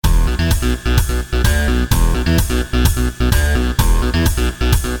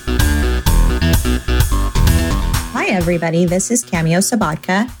Hi, everybody. This is Cameo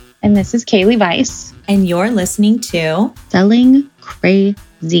Sabatka. And this is Kaylee Weiss. And you're listening to Selling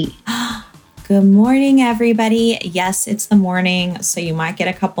Crazy. Good morning, everybody. Yes, it's the morning, so you might get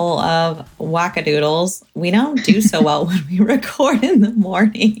a couple of wackadoodles. We don't do so well when we record in the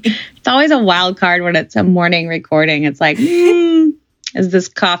morning. It's always a wild card when it's a morning recording. It's like, is this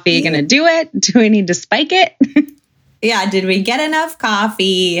coffee going to do it? Do we need to spike it? Yeah, did we get enough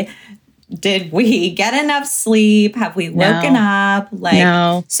coffee? Did we get enough sleep? Have we woken up?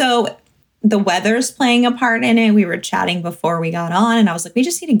 No. So the weather's playing a part in it. We were chatting before we got on, and I was like, we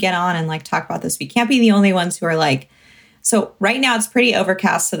just need to get on and talk about this. We can't be the only ones who are so right now it's pretty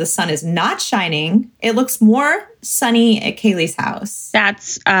overcast, so the sun is not shining. It looks more sunny at Kaylee's house.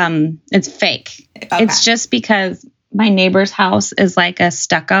 That's, it's fake. Okay. It's just because my neighbor's house is like a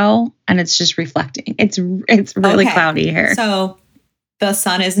stucco and it's just reflecting. It's really cloudy here. So the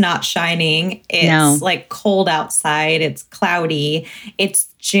sun is not shining. It's cold outside. It's cloudy. It's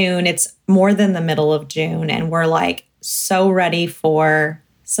June. It's more than the middle of June. And we're so ready for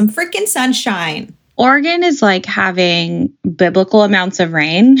some freaking sunshine. Oregon is having biblical amounts of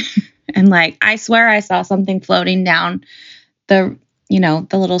rain. And I swear I saw something floating down the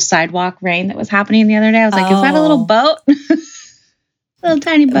little sidewalk rain that was happening the other day. I was like, is that a little boat? Little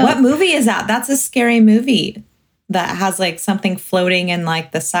tiny boat. What movie is that? That's a scary movie that has something floating in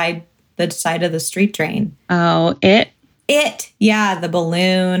the side of the street drain. Oh, It? Yeah, the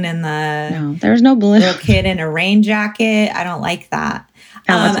balloon and No, there was no balloon. Little kid in a rain jacket. I don't like that.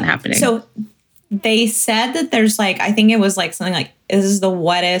 That wasn't happening. So they said that there's I think it was something this is the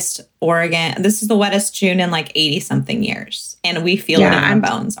wettest Oregon. This is the wettest June in 80 something years. And we feel it in our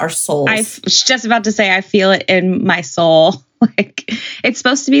bones, our souls. I was just about to say, I feel it in my soul. It's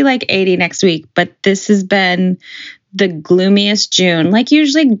supposed to be 80 next week, but this has been the gloomiest June.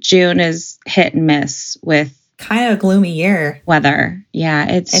 Usually June is hit and miss with kind of a gloomy year. Weather. Yeah.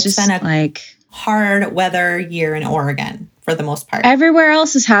 It's just been a hard weather year in Oregon for the most part. Everywhere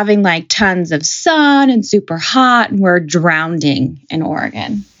else is having tons of sun and super hot, and we're drowning in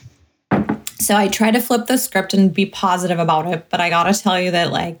Oregon. So I try to flip the script and be positive about it, but I got to tell you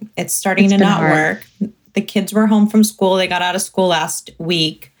that it's starting to not work. The kids were home from school. They got out of school last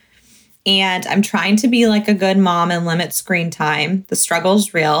week, and I'm trying to be a good mom and limit screen time. The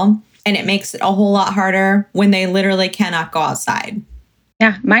struggle's real, and it makes it a whole lot harder when they literally cannot go outside.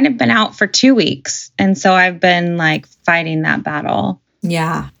 Yeah, mine have been out for 2 weeks, and so I've been fighting that battle.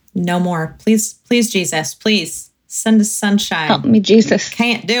 Yeah, no more. Please, Jesus, please send us sunshine. Help me, Jesus.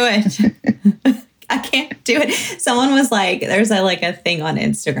 Can't do it. I can't do it. Someone was there's a thing on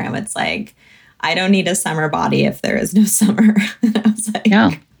Instagram. It's I don't need a summer body if there is no summer. And I was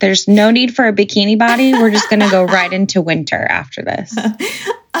no, there's no need for a bikini body. We're just going to go right into winter after this. That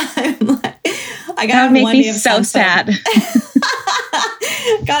would make me so sad.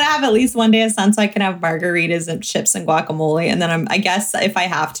 Gotta have at least one day of sun so I can have margaritas and chips and guacamole. And then I guess if I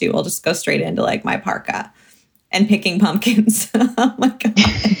have to, I'll just go straight into my parka and picking pumpkins. Oh my God.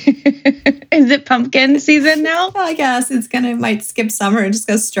 Is it pumpkin season now? I guess might skip summer and just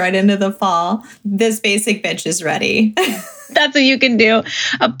go straight into the fall. This basic bitch is ready. That's what you can do.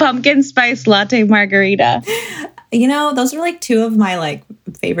 A pumpkin spice latte margarita. Those are two of my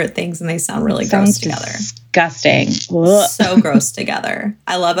favorite things, and they sound really gross together. Disgusting. So gross together.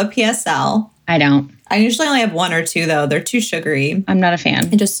 I love a PSL. I don't. I usually only have one or two though. They're too sugary. I'm not a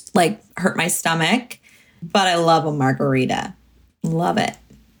fan. It just hurt my stomach. But I love a margarita. Love it.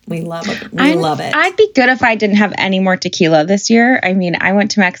 We love it. We love it. I'd be good if I didn't have any more tequila this year. I mean, I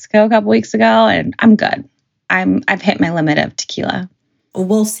went to Mexico a couple weeks ago, and I'm good. I've hit my limit of tequila.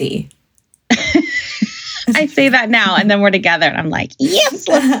 We'll see. I say that now, and then we're together, and I'm like, yes,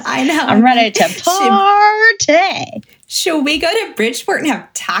 I know. I'm ready to party. Should we go to Bridgeport and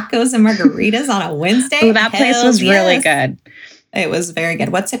have tacos and margaritas on a Wednesday? Oh, that place was really good. It was very good.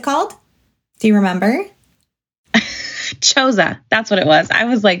 What's it called? Do you remember? Choza. That's what it was. I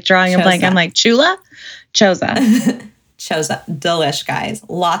was drawing a blank. I'm like, Chula? Choza. Choza. Delish, guys.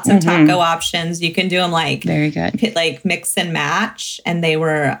 Lots of taco options. You can do them very good. Mix and match. And they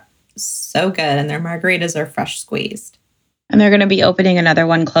were so good. And their margaritas are fresh squeezed. And they're going to be opening another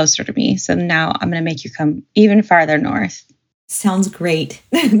one closer to me. So now I'm going to make you come even farther north. Sounds great.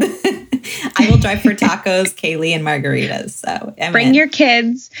 I will drive for tacos, Kaylee, and margaritas. So bring your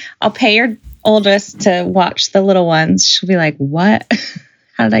kids. I'll pay your oldest to watch the little ones. She'll be like, what?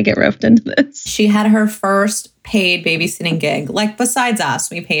 How did I get roped into this? She had her first paid babysitting gig. Besides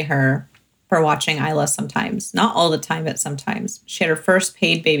us, we pay her for watching Isla sometimes. Not all the time, but sometimes. She had her first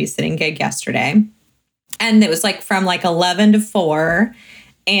paid babysitting gig yesterday. And it was like from like 11 to 4.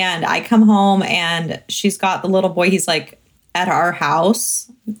 And I come home and she's got the little boy. He's like at our house.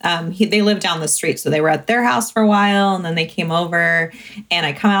 They live down the street. So they were at their house for a while and then they came over and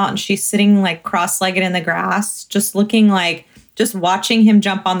I come out and she's sitting like cross-legged in the grass, just looking like, just watching him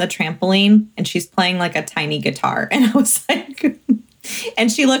jump on the trampoline and she's playing like a tiny guitar. And I was like,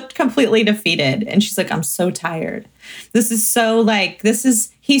 and she looked completely defeated. And she's like, I'm so tired. This is so like,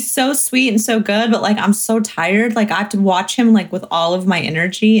 he's so sweet and so good, but like, I'm so tired. Like I have to watch him like with all of my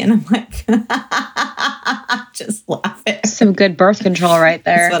energy. And I'm like, just laughing. Some good birth control right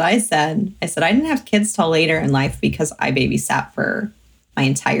there. That's what I said. I said, I didn't have kids till later in life because I babysat for my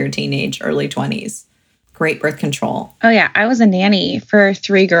entire teenage, early 20s. Great birth control. Oh yeah. I was a nanny for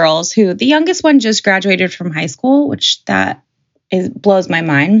 3 girls who the youngest one just graduated from high school, which blows my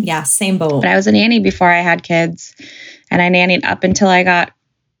mind. Yeah. Same boat. But I was a nanny before I had kids and I nannied up until I got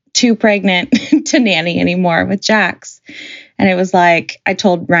too pregnant to nanny anymore with Jax. And it was like, I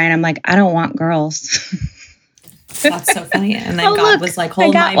told Ryan, I'm like, I don't want girls. That's so funny. And then God was like,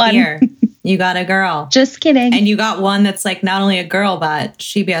 hold my beer. You got a girl. Just kidding. And you got one that's like not only a girl, but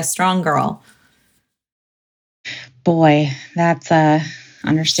she be a strong girl. Boy, that's a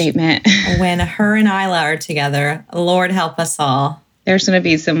understatement. When her and Isla are together, Lord help us all. There's going to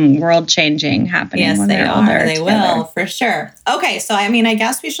be some world changing happening. Yes, when they they're are. older They together. will, for sure. Okay, so I mean, I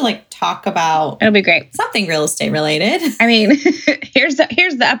guess we should like talk about It'll be great. something real estate related. I mean, here's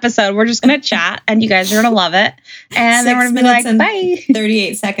the episode. We're just going to chat and you guys are going to love it. And then we're going to be like, bye.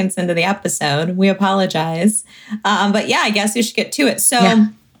 38 seconds into the episode. We apologize. But yeah, I guess we should get to it. So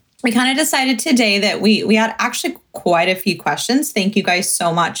we kind of decided today that we had actually quite a few questions. Thank you guys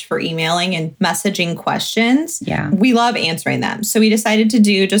so much for emailing and messaging questions. Yeah. We love answering them. So we decided to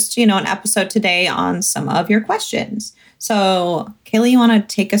do just, an episode today on some of your questions. So Kaylee, you want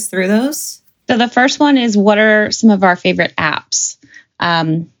to take us through those? So the first one is, what are some of our favorite apps?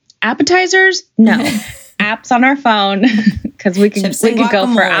 Appetizers? No. Apps on our phone, because we could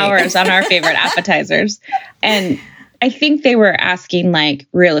go for hours on our favorite appetizers. And I think they were asking like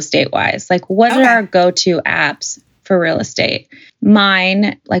real estate wise, like what are our go-to apps for real estate?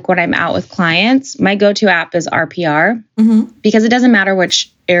 Mine, like when I'm out with clients, my go-to app is RPR because it doesn't matter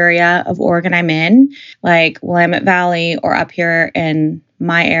which area of Oregon I'm in, like Willamette Valley or up here in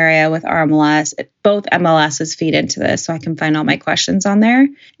my area with RMLS, both MLSs feed into this. So I can find all my questions on there.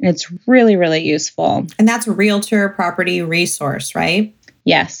 And it's really, really useful. And that's Realtor Property Resource, right?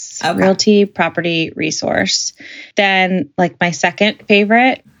 Yes. Okay. Realty Property Resource. Then like my second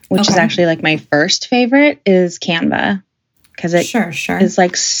favorite, which is actually like my first favorite, is Canva. Because it is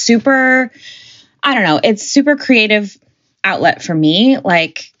like super, I don't know, it's super creative outlet for me.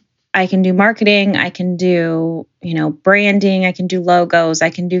 Like I can do marketing, I can do, branding, I can do logos,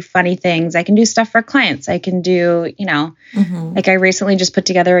 I can do funny things, I can do stuff for clients, I can do, like I recently just put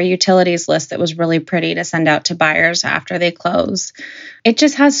together a utilities list that was really pretty to send out to buyers after they close. It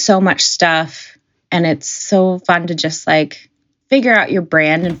just has so much stuff and it's so fun to just like figure out your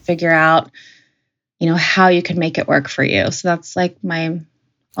brand and figure out, how you can make it work for you. So that's like my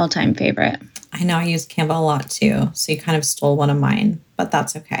all-time favorite. I know I use Canva a lot too. So you kind of stole one of mine, but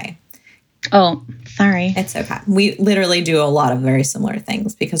that's okay. Oh, sorry. It's okay. We literally do a lot of very similar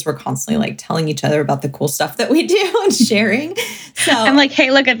things because we're constantly like telling each other about the cool stuff that we do and sharing. So I'm like, hey,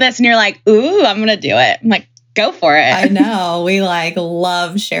 look at this. And you're like, ooh, I'm going to do it. I'm like, go for it. I know. We like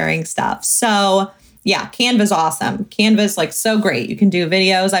love sharing stuff. So yeah, Canva's awesome. Canva's like so great. You can do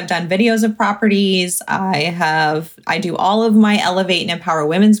videos. I've done videos of properties. I do all of my Elevate and Empower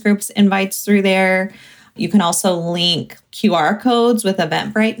Women's Groups invites through there. You can also link QR codes with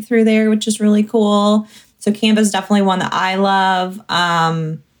Eventbrite through there, which is really cool. So Canva's definitely one that I love.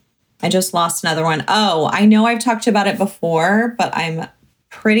 I just lost another one. Oh, I know I've talked about it before, but I'm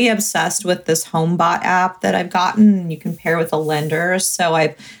pretty obsessed with this HomeBot app that I've gotten. You can pair with a lender. So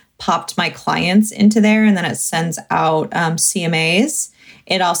I've popped my clients into there and then it sends out CMAs.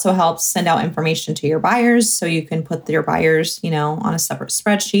 It also helps send out information to your buyers. So you can put your buyers, on a separate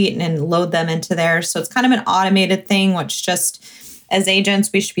spreadsheet and then load them into there. So it's kind of an automated thing, which just as agents,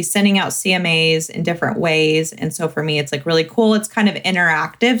 we should be sending out CMAs in different ways. And so for me, it's like really cool. It's kind of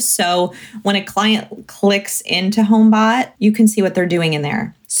interactive. So when a client clicks into HomeBot, you can see what they're doing in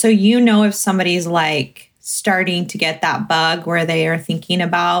there. So if somebody's like starting to get that bug where they are thinking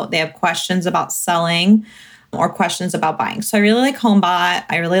about, they have questions about selling or questions about buying. So I really like HomeBot.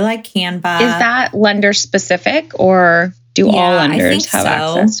 I really like Canva. Is that lender specific or do all lenders have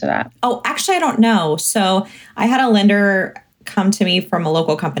access to that? Oh, actually, I don't know. So I had a lender come to me from a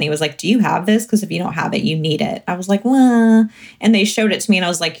local company was like, do you have this? Because if you don't have it, you need it. I was like, well, and they showed it to me and I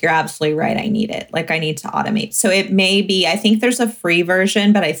was like, you're absolutely right. I need it. Like I need to automate. So it may be, I think there's a free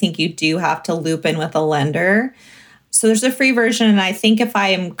version, but I think you do have to loop in with a lender. So there's a free version. And I think if I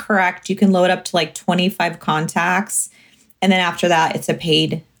am correct, you can load up to like 25 contacts. And then after that, it's a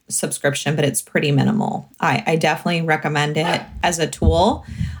paid subscription, but it's pretty minimal. I definitely recommend it as a tool.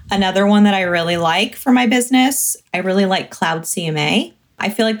 Another one that I really like for my business, I really like Cloud CMA. I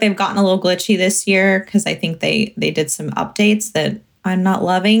feel like they've gotten a little glitchy this year because I think they did some updates that I'm not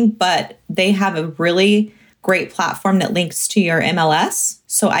loving, but they have a really great platform that links to your MLS.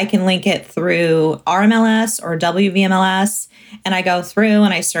 So I can link it through RMLS or WVMLS. And I go through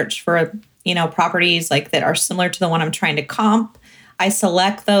and I search for, properties like that are similar to the one I'm trying to comp. I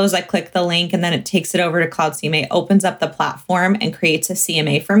select those, I click the link, and then it takes it over to Cloud CMA, opens up the platform and creates a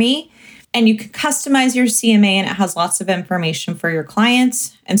CMA for me. And you can customize your CMA and it has lots of information for your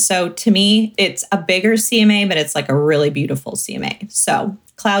clients. And so to me, it's a bigger CMA, but it's like a really beautiful CMA. So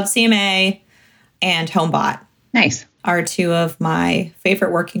Cloud CMA and HomeBot. Nice. Are two of my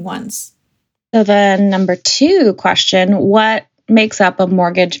favorite working ones. So the number 2 question, what makes up a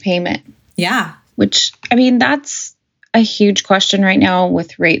mortgage payment? Yeah. Which, that's a huge question right now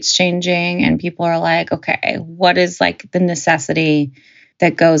with rates changing and people are like, okay, what is like the necessity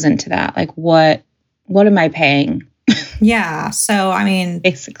that goes into that? Like what am I paying? Yeah. So,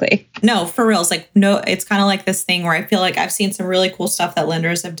 basically. No, for real. It's kind of like this thing where I feel like I've seen some really cool stuff that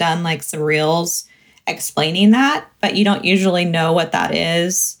lenders have done, like some reels explaining that, but you don't usually know what that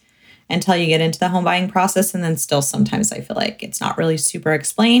is until you get into the home buying process. And then still sometimes I feel like it's not really super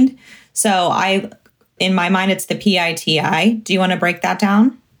explained. So in my mind, it's the PITI. Do you want to break that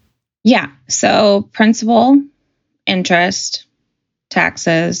down? Yeah. So principal, interest,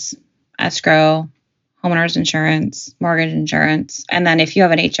 taxes, escrow, homeowner's insurance, mortgage insurance. And then if you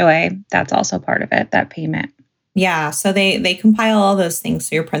have an HOA, that's also part of it, that payment. Yeah. So they compile all those things.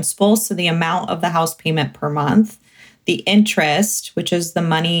 So your principal, so the amount of the house payment per month, the interest, which is the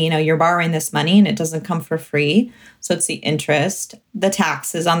money, you're borrowing this money and it doesn't come for free. So it's the interest, the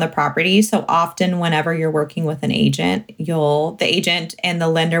taxes on the property. So often whenever you're working with an agent, the agent and the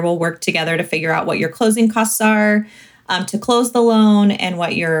lender will work together to figure out what your closing costs are to close the loan and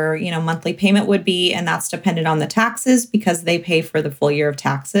what your, monthly payment would be. And that's dependent on the taxes because they pay for the full year of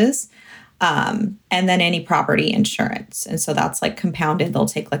taxes. And then any property insurance. And so that's like compounded. They'll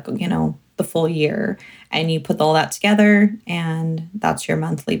take the full year and you put all that together and that's your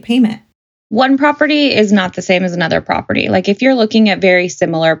monthly payment. One property is not the same as another property. Like if you're looking at very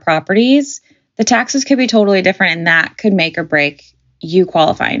similar properties, the taxes could be totally different and that could make or break you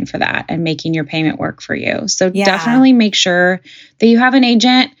qualifying for that and making your payment work for you. So definitely make sure that you have an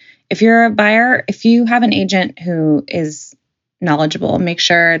agent. If you're a buyer, if you have an agent who is knowledgeable, make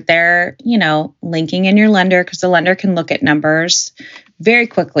sure they're, linking in your lender because the lender can look at numbers very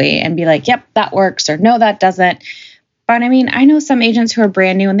quickly and be like, yep, that works or no, that doesn't. But I know some agents who are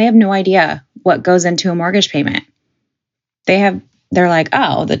brand new and they have no idea what goes into a mortgage payment. They're like,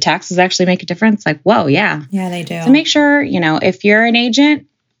 oh, the taxes actually make a difference. Like, whoa, yeah. Yeah, they do. So make sure, if you're an agent,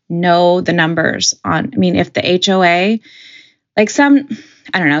 know the numbers on, if the HOA, like some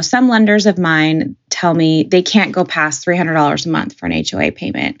lenders of mine tell me they can't go past $300 a month for an HOA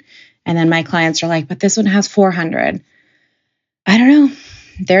payment. And then my clients are like, but this one has $400. I don't know.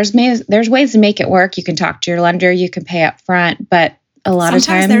 There's ways to make it work. You can talk to your lender, you can pay up front, but a lot of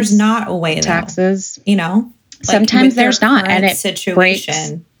times there's not a way taxes, sometimes there's not, and it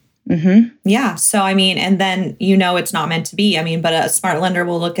situation. Mm-hmm. Yeah. So, and then, it's not meant to be, but a smart lender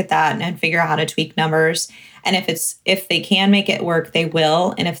will look at that and figure out how to tweak numbers. And if they can make it work, they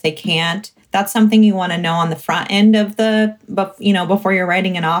will. And if they can't, that's something you want to know on the front end of before you're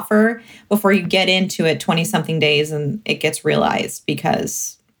writing an offer, before you get into it 20 something days and it gets realized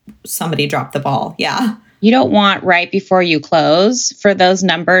because somebody dropped the ball. Yeah. You don't want right before you close for those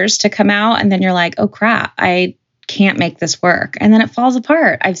numbers to come out. And then you're like, oh crap, I can't make this work. And then it falls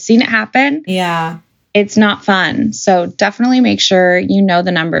apart. I've seen it happen. Yeah. It's not fun. So definitely make sure you know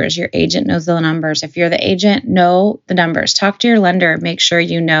the numbers. Your agent knows the numbers. If you're the agent, know the numbers. Talk to your lender. Make sure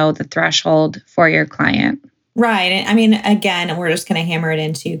you know the threshold for your client. Right. And again, we're just going to hammer it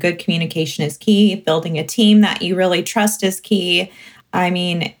into good communication is key. Building a team that you really trust is key.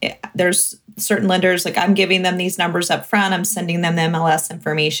 There's certain lenders, like I'm giving them these numbers up front. I'm sending them the MLS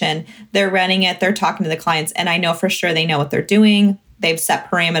information. They're running it. They're talking to the clients. And I know for sure they know what they're doing. They've set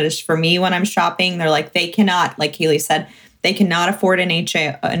parameters for me when I'm shopping. They're like, they cannot, like Kaylee said, they cannot afford an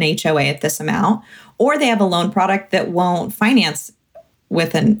HOA at this amount, or they have a loan product that won't finance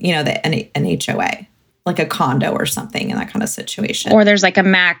with an HOA. like a condo or something in that kind of situation. Or there's like a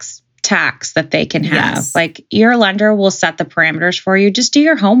max tax that they can have. Yes. Like your lender will set the parameters for you. Just do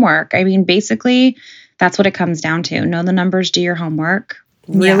your homework. I mean, basically, that's what it comes down to. Know the numbers, do your homework.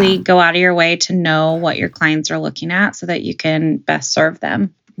 Really go out of your way to know what your clients are looking at so that you can best serve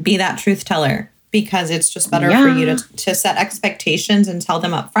them. Be that truth teller, because it's just better for you to set expectations and tell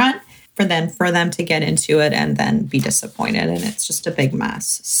them up front for them to get into it and then be disappointed. And it's just a big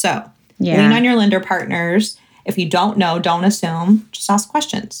mess. So lean on your lender partners. If you don't know, don't assume. Just ask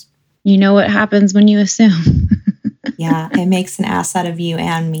questions. You know what happens when you assume. Yeah, it makes an ass out of you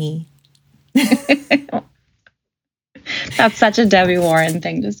and me. That's such a Debbie Warren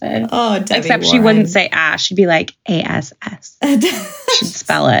thing to say. Oh, Debbie Except Warren. She wouldn't say ass. She'd be like ASS. She'd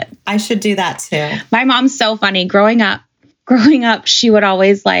spell it. I should do that too. My mom's so funny. Growing up, she would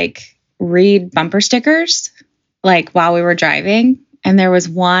always like read bumper stickers like while we were driving. And there was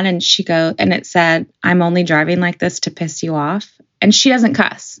one and it said, "I'm only driving like this to piss you off." And she doesn't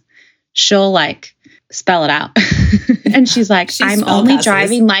cuss. She'll like spell it out. And she's like, "I'm only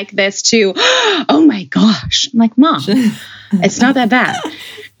driving like this to," oh my gosh. I'm like, Mom, it's not that bad.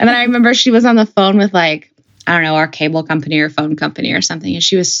 And then I remember she was on the phone with like, I don't know, our cable company or phone company or something. And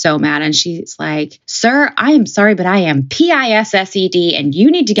she was so mad. And she's like, "Sir, I am sorry, but I am PISSED and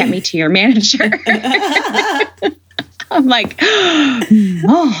you need to get me to your manager." I'm like,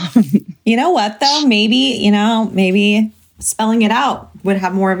 oh. You know what though? Maybe spelling it out would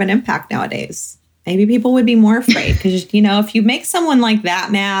have more of an impact nowadays. Maybe people would be more afraid because, if you make someone like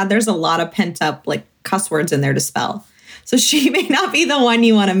that mad, there's a lot of pent up like cuss words in there to spell. So she may not be the one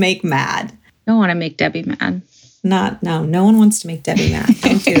you want to make mad. Don't want to make Debbie mad. No one wants to make Debbie mad.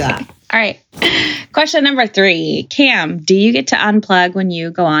 Don't do that. All right. Question number 3. Cam, do you get to unplug when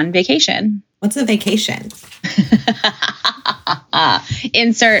you go on vacation? What's a vacation?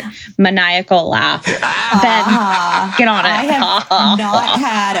 Insert maniacal laugh. Ben, get on it. I have not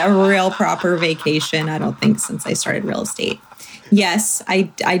had a real proper vacation, I don't think, since I started real estate. Yes, I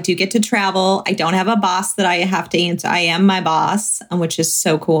do get to travel. I don't have a boss that I have to answer. I am my boss, which is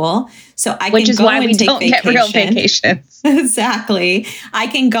so cool. So which is why we don't get real vacations. Exactly. I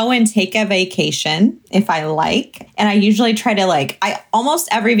can go and take a vacation if I like. And I usually try to almost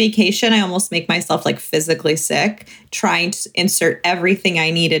every vacation, I almost make myself like physically sick, trying to insert everything I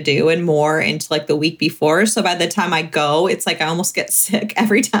need to do and more into like the week before. So by the time I go, it's like I almost get sick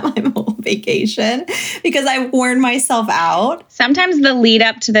every time I'm on vacation because I've worn myself out. Sometimes the lead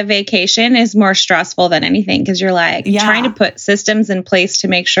up to the vacation is more stressful than anything because you're like trying to put systems in place to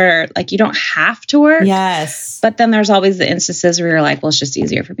make sure like you don't have to work. Yes. But then there's always the instances where you're like, well, it's just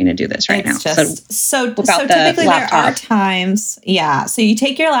easier for me to do this right now. So typically there are times. Yeah. So you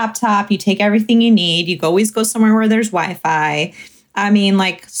take your laptop, you take everything you need. You always go somewhere where there's Wi-Fi. I mean,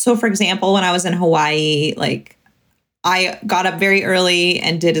 so for example, when I was in Hawaii, I got up very early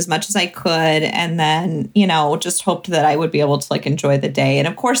and did as much as I could. And then, just hoped that I would be able to enjoy the day. And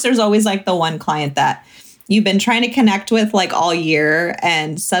of course, there's always the one client that you've been trying to connect with all year.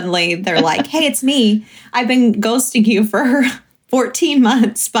 And suddenly they're like, "Hey, it's me. I've been ghosting you for 14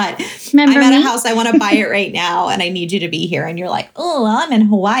 months, but I'm at a house. I want to buy it right now. And I need you to be here." And you're like, "Oh, well, I'm in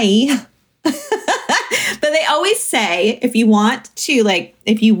Hawaii." But they always say, if you want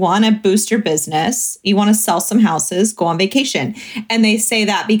to boost your business, you want to sell some houses, go on vacation. And they say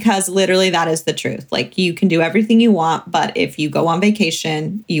that because literally that is the truth. You can do everything you want, but if you go on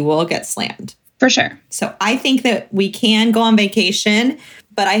vacation, you will get slammed. For sure. So I think that we can go on vacation,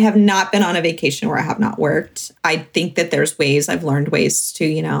 but I have not been on a vacation where I have not worked. I think that I've learned ways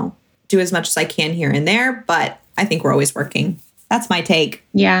to, do as much as I can here and there, but I think we're always working. That's my take.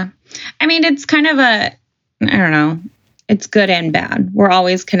 Yeah. I mean, it's kind of I don't know, it's good and bad. We're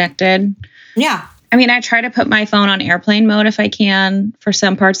always connected. Yeah. I mean, I try to put my phone on airplane mode if I can for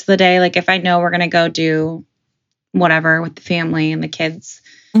some parts of the day. If I know we're going to go do whatever with the family and the kids,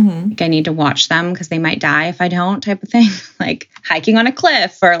 I need to watch them because they might die if I don't, type of thing. Hiking on a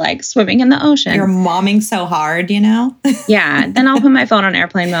cliff or swimming in the ocean. You're momming so hard, Yeah. Then I'll put my phone on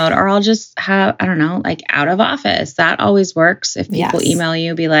airplane mode, or I'll just have, I don't know, out of office. That always works. If people email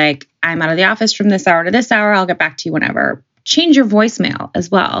you, be like, "I'm out of the office from this hour to this hour. I'll get back to you whenever." Change your voicemail as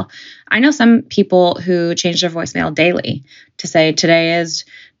well. I know some people who change their voicemail daily to say, "Today is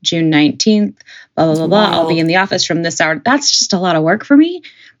June 19th, blah, blah, blah, blah. I'll be in the office from this hour." That's just a lot of work for me.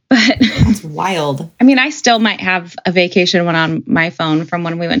 But that's wild. I mean, I still might have a vacation one on my phone from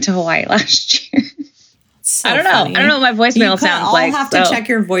when we went to Hawaii last year. So I don't know. funny. I don't know what my voicemail sounds like. I'll have to check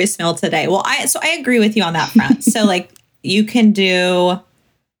your voicemail today. Well, I agree with you on that front. So you can do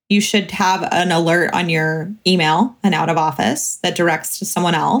you should have an alert on your email, an out of office that directs to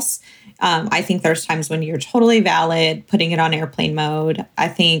someone else. I think there's times when you're totally valid putting it on airplane mode. I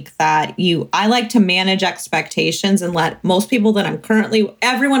think that I like to manage expectations and let most people that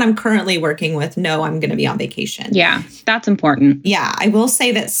everyone I'm currently working with know I'm going to be on vacation. Yeah, that's important. Yeah, I will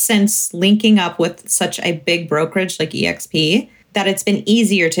say that since linking up with such a big brokerage like eXp, that it's been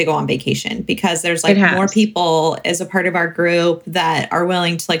easier to go on vacation because there's like more people as a part of our group that are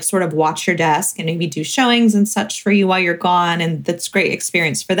willing to like sort of watch your desk and maybe do showings and such for you while you're gone. And that's great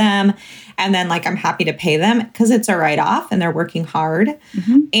experience for them. And then like, I'm happy to pay them because it's a write-off and they're working hard.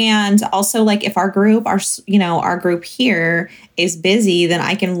 Mm-hmm. And also like if our group here is busy, then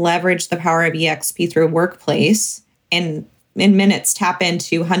I can leverage the power of eXp through Workplace and in minutes tap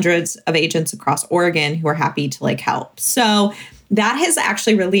into hundreds of agents across Oregon who are happy to like help. So that has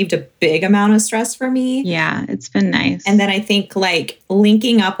actually relieved a big amount of stress for me. Yeah, it's been nice. And then I think like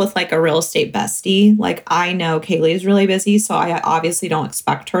linking up with like a real estate bestie, like I know Kaylee is really busy, so I obviously don't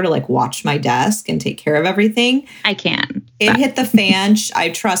expect her to like watch my desk and take care of everything. I can. It hit the fan. I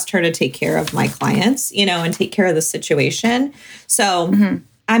trust her to take care of my clients, and take care of the situation. So,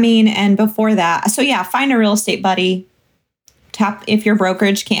 I mean, and before that, so yeah, find a real estate buddy. If your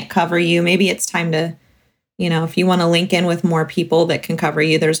brokerage can't cover you, maybe it's time to, if you want to link in with more people that can cover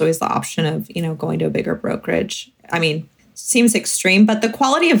you, there's always the option of, going to a bigger brokerage. I mean, seems extreme, but the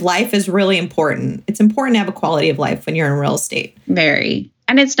quality of life is really important. It's important to have a quality of life when you're in real estate. Very.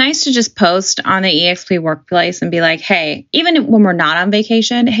 And it's nice to just post on the eXp Workplace and be like, hey, even when we're not on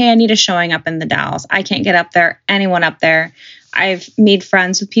vacation, hey, I need a showing up in the Dalles. I can't get up there. Anyone up there? I've made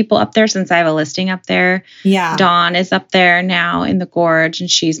friends with people up there since I have a listing up there. Yeah. Dawn is up there now in the Gorge, and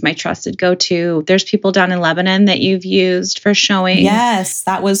she's my trusted go-to. There's people down in Lebanon that you've used for showing. Yes,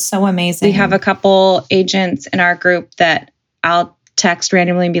 that was so amazing. We have a couple agents in our group that I'll text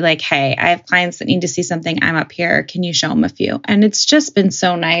randomly and be like, hey, I have clients that need to see something. I'm up here. Can you show them a few? And it's just been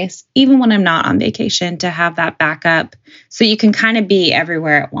so nice, even when I'm not on vacation, to have that backup so you can kind of be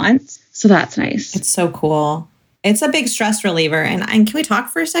everywhere at once. So that's nice. It's so cool. It's a big stress reliever. And can we talk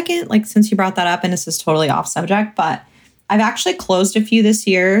for a second? Like, since you brought that up, and this is totally off subject, but I've actually closed a few this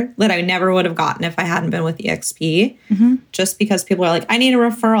year that I never would have gotten if I hadn't been with eXp, just because people are like, I need a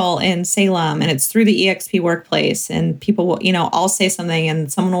referral in Salem, and it's through the eXp Workplace. And people will, I'll say something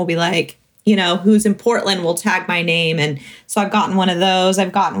and someone will be like, who's in Portland will tag my name. And so I've gotten one of those.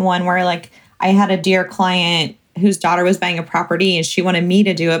 I've gotten one where like I had a dear client whose daughter was buying a property and she wanted me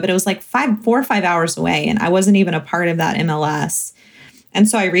to do it, but it was like 4 or 5 hours away and I wasn't even a part of that MLS. And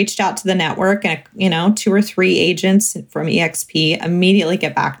so I reached out to the network and, 2 or 3 agents from eXp immediately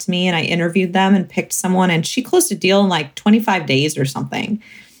get back to me, and I interviewed them and picked someone, and she closed a deal in like 25 days or something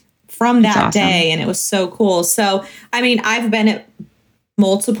from that day. And it was so cool. So, I mean, I've been at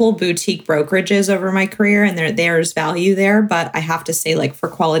multiple boutique brokerages over my career, and there's value there. But I have to say, like, for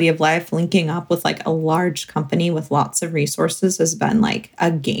quality of life, linking up with like a large company with lots of resources has been like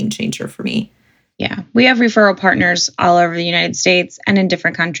a game changer for me. Yeah, we have referral partners all over the United States and in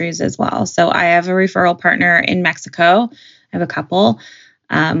different countries as well. So I have a referral partner in Mexico. I have a couple,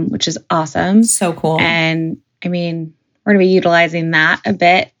 which is awesome. So cool. And I mean, we're going to be utilizing that a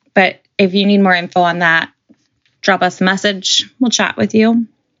bit. But if you need more info on that, drop us a message. We'll chat with you.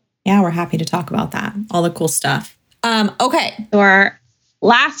 Yeah, we're happy to talk about that. All the cool stuff. Okay. So our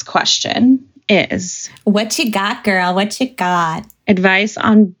last question is, what you got, girl? What you got? Advice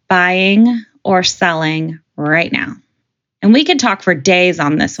on buying or selling right now. And we could talk for days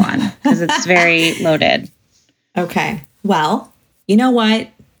on this one because it's very loaded. Okay. Well, you know what?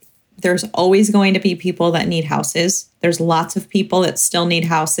 There's always going to be people that need houses. There's lots of people that still need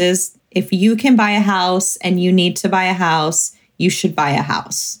houses. If you can buy a house and you need to buy a house, you should buy a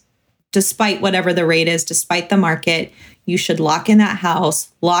house. Despite whatever the rate is, despite the market, you should lock in that house,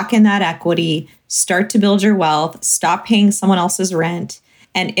 lock in that equity, start to build your wealth, stop paying someone else's rent.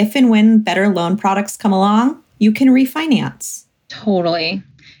 And if and when better loan products come along, you can refinance. Totally.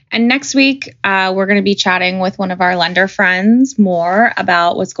 And next week, we're going to be chatting with one of our lender friends more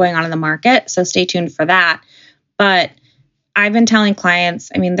about what's going on in the market. So stay tuned for that. But I've been telling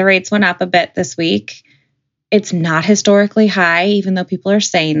clients, I mean, the rates went up a bit this week. It's not historically high, even though people are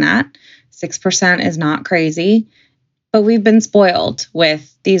saying that. 6% is not crazy. But we've been spoiled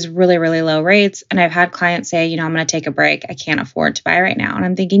with these really, really low rates. And I've had clients say, I'm going to take a break. I can't afford to buy right now. And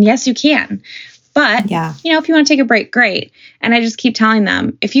I'm thinking, yes, you can. But, if you want to take a break, great. And I just keep telling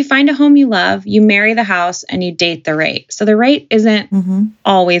them, if you find a home you love, you marry the house and you date the rate. So the rate isn't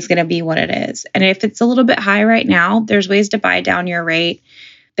always going to be what it is. And if it's a little bit high right now, there's ways to buy down your rate.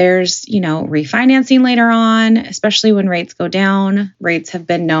 There's, refinancing later on, especially when rates go down. Rates have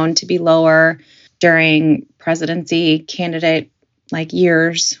been known to be lower during presidency candidate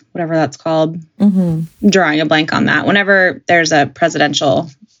years, whatever that's called. I'm drawing a blank on that. Whenever there's a presidential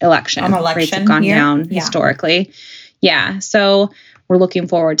election, rates have gone down historically. Yeah. So we're looking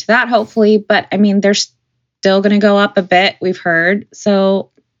forward to that, hopefully. But I mean, they're still going to go up a bit, we've heard.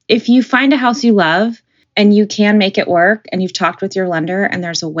 So if you find a house you love and you can make it work and you've talked with your lender and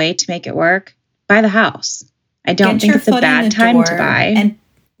there's a way to make it work, buy the house. I don't think it's a bad time to buy. And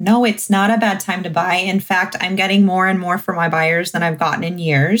no, it's not a bad time to buy. In fact, I'm getting more and more for my buyers than I've gotten in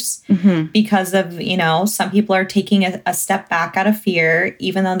years because of, some people are taking a step back out of fear.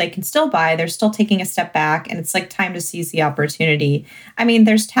 Even though they can still buy, they're still taking a step back. And it's time to seize the opportunity. I mean,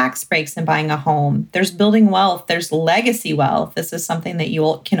 there's tax breaks in buying a home. There's building wealth. There's legacy wealth. This is something that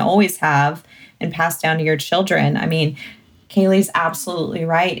you can always have and pass down to your children. I mean, Kaylee's absolutely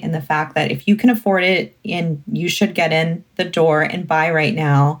right in the fact that if you can afford it, and you should get in the door and buy right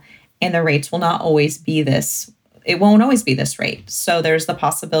now, and the rates will not always be this. It won't always be this rate. So there's the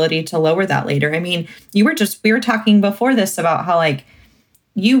possibility to lower that later. I mean, we were talking before this about how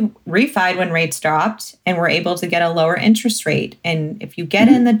you refied when rates dropped and were able to get a lower interest rate. And if you get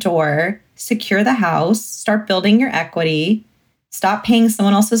in the door, secure the house, start building your equity, stop paying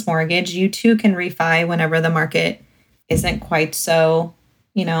someone else's mortgage, you too can refi whenever the market isn't quite so,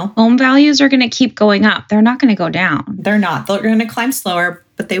 Home values are going to keep going up. They're not going to go down. They're not. They're going to climb slower,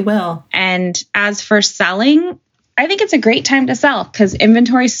 but they will. And as for selling, I think it's a great time to sell because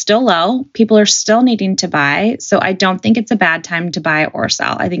inventory is still low. People are still needing to buy. So I don't think it's a bad time to buy or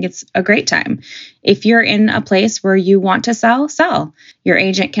sell. I think it's a great time. If you're in a place where you want to sell, sell. Your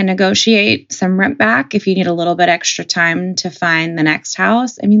agent can negotiate some rent back if you need a little bit extra time to find the next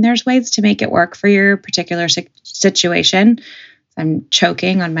house. I mean, there's ways to make it work for your particular situation. I'm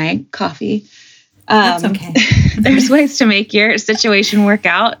choking on my coffee. That's okay. There's ways to make your situation work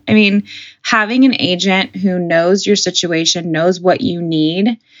out. I mean, having an agent who knows your situation, knows what you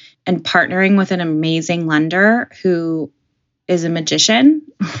need, and partnering with an amazing lender who is a magician,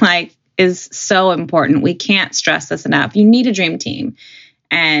 is so important. We can't stress this enough. You need a dream team.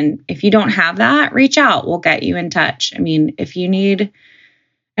 And if you don't have that, reach out. We'll get you in touch. I mean, if you need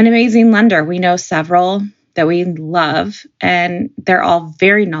an amazing lender, we know several that we love, and they're all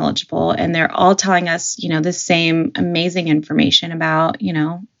very knowledgeable, and they're all telling us, the same amazing information about,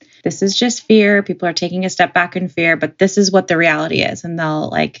 this is just fear. People are taking a step back in fear, but this is what the reality is. And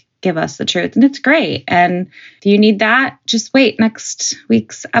they'll give us the truth, and it's great. And if you need that, just wait. Next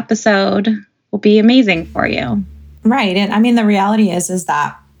week's episode will be amazing for you. Right. And I mean, the reality is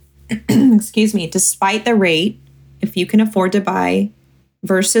that, excuse me, despite the rate, if you can afford to buy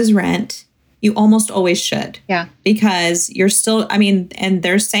versus rent, you almost always should. Yeah. Because you're still, and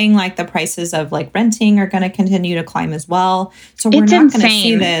they're saying the prices of renting are going to continue to climb as well. So we're not going to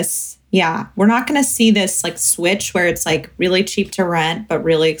see this. Yeah. We're not going to see this switch where it's really cheap to rent, but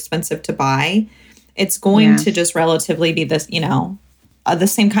really expensive to buy. It's going to just relatively be this, the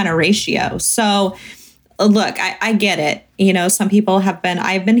same kind of ratio. So look, I get it. Some people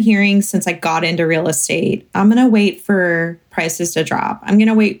I've been hearing since I got into real estate, I'm going to wait for prices to drop. I'm going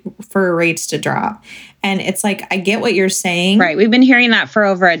to wait for rates to drop. And it's I get what you're saying. Right. We've been hearing that for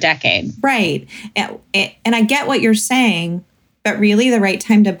over a decade. Right. And I get what you're saying, but really the right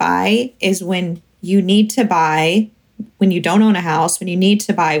time to buy is when you need to buy, when you don't own a house, when you need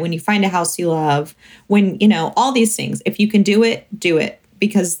to buy, when you find a house you love, when, all these things. If you can do it, do it.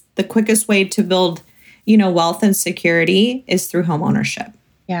 Because the quickest way to build wealth and security is through home ownership.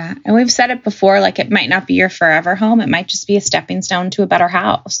 Yeah. And we've said it before, it might not be your forever home. It might just be a stepping stone to a better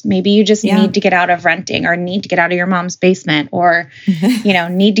house. Maybe you just need to get out of renting, or need to get out of your mom's basement, or,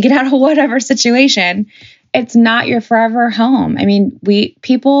 need to get out of whatever situation. It's not your forever home. I mean,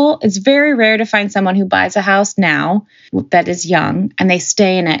 it's very rare to find someone who buys a house now that is young and they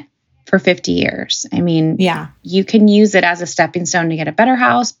stay in it for 50 years. I mean, you can use it as a stepping stone to get a better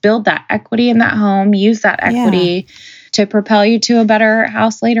house, build that equity in that home, use that equity to propel you to a better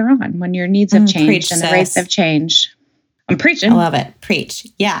house later on when your needs have changed and the rates have changed. I'm preaching. I love it. Preach.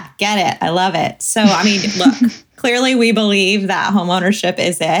 Yeah, get it. I love it. So, look, clearly we believe that home ownership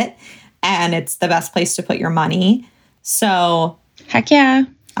is it, and it's the best place to put your money. So, heck yeah.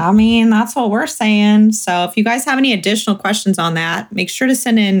 That's what we're saying. So if you guys have any additional questions on that, make sure to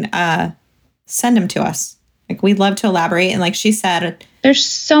send them to us. We'd love to elaborate. And like she said, there's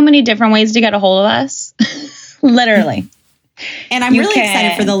so many different ways to get a hold of us. Literally. And I'm really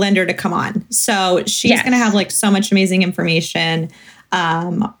excited for the lender to come on. So she's going to have so much amazing information.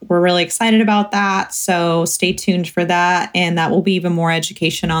 We're really excited about that. So stay tuned for that. And that will be even more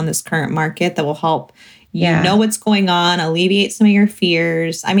education on this current market that will help you know what's going on, alleviate some of your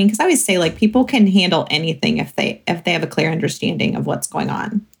fears. I mean, because I always say like people can handle anything if they have a clear understanding of what's going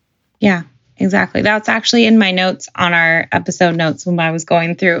on. Yeah, exactly. That's actually in my notes on our episode notes when I was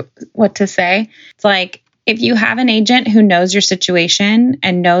going through what to say. It's like, if you have an agent who knows your situation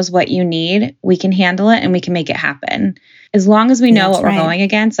and knows what you need, we can handle it and we can make it happen. As long as we know what we're going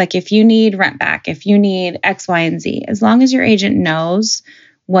against, like if you need rent back, if you need X, Y, and Z, as long as your agent knows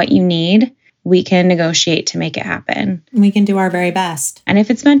what you need, we can negotiate to make it happen. We can do our very best. And if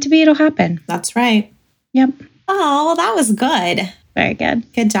it's meant to be, it'll happen. That's right. Yep. Oh, well, that was good. Very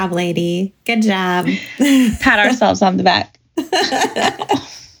good. Good job, lady. Good job. Pat ourselves on the back.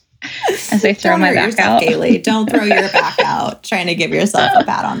 As I throw my back out. Kaylee. Don't throw your back out trying to give yourself a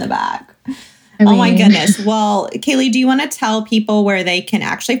pat on the back. Oh my goodness. Well, Kaylee, do you want to tell people where they can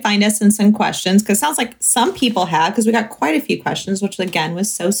actually find us and send questions? Because it sounds like some people have, because we got quite a few questions, which again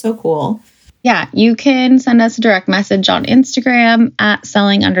was so cool. Yeah, you can send us a direct message on Instagram at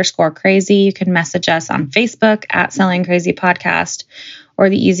selling_crazy. You can message us on Facebook at Selling Crazy Podcast. Or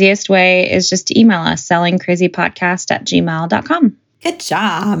the easiest way is just to email us, sellingcrazypodcast@gmail.com. Good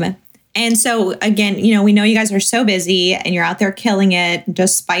job. And so again, we know you guys are so busy and you're out there killing it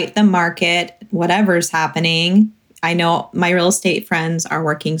despite the market, whatever's happening. I know my real estate friends are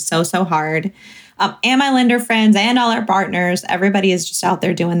working so hard. And my lender friends and all our partners, everybody is just out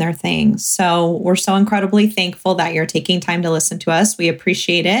there doing their thing. So we're so incredibly thankful that you're taking time to listen to us. We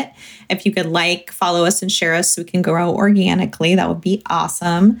appreciate it. If you could follow us and share us so we can grow organically, that would be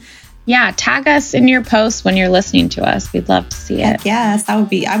awesome. Yeah, tag us in your posts when you're listening to us. We'd love to see it. Yes, that would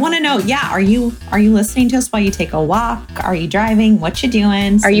be. I want to know. Yeah, are you listening to us while you take a walk? Are you driving? What you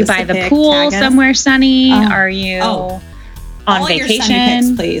doing? Are you by the pool somewhere sunny? Are you on vacation? Your sunny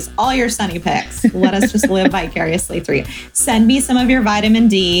pics, please. All your sunny pics. Let us just live vicariously through you. Send me some of your vitamin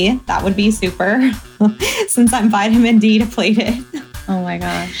D. That would be super. Since I'm vitamin D depleted. Oh my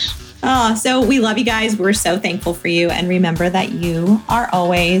gosh. Oh, so we love you guys. We're so thankful for you. And remember that you are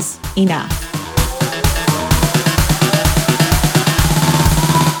always enough.